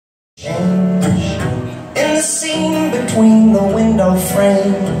the scene between the window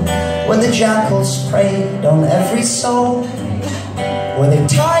frame, where the jackals preyed on every soul, where they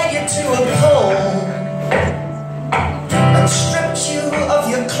tied you to a pole and stripped you of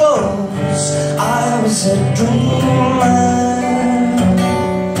your clothes. I was a dreamer,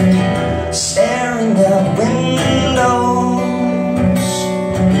 staring out windows,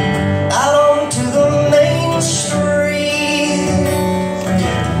 out onto the main street,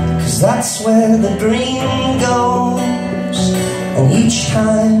 'cause that's where the dream goes. And each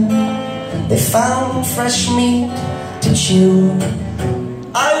time they found fresh meat to chew,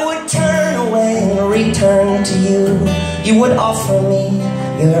 I would turn away and return to you. You would offer me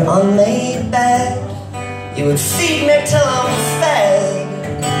your unmade bed, you would feed me till I'm fed,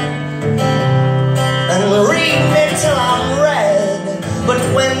 and read me till I'm read. But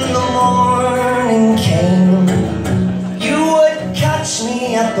when the morning came, you would catch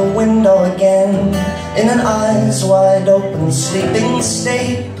me at the window again, in an eyes wide open sleeping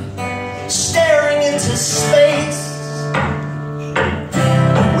state, staring into space,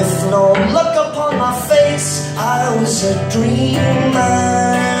 with no look upon my face. I was a dreamer,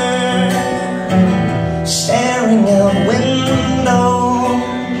 staring out windows,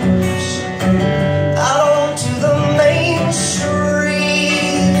 out onto the main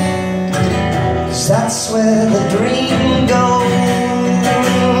street, 'cause that's where the dream goes.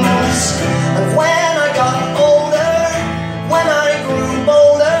 And when I got older, when I grew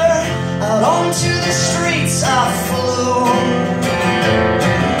bolder, out onto the streets I flew,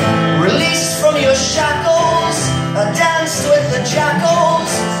 released from your shackles, I danced with the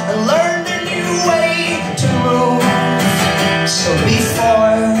jackals and learned a new way to move. So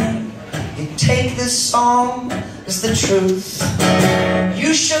before you take this song as the truth,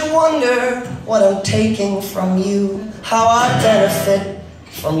 you should wonder what I'm taking from you, how I benefit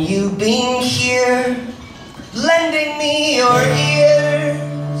from you being here, lending me your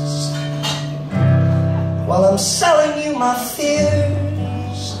ears, while I'm selling you my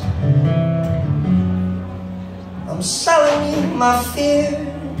fears. I'm selling you my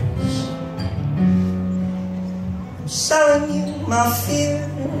fears, I'm selling you my fears,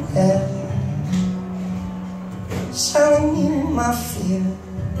 yeah. Selling you my fear.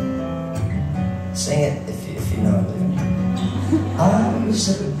 Sing it if you know it. I was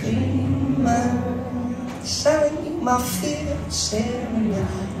a dreamer, selling you my fear, staring at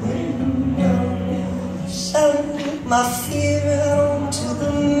the window, selling you my fear out onto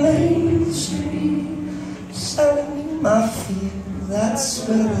the main street, selling you my fear. That's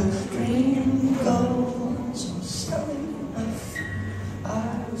where the dream goes. I'm selling you my fear. I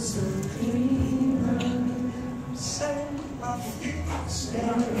was a dreamer, selling you my fear,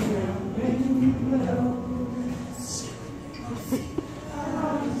 staring at the window, selling you my fear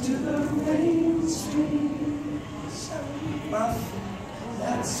out to the main street, selling you my fear.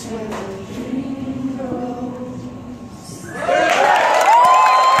 That's where the dream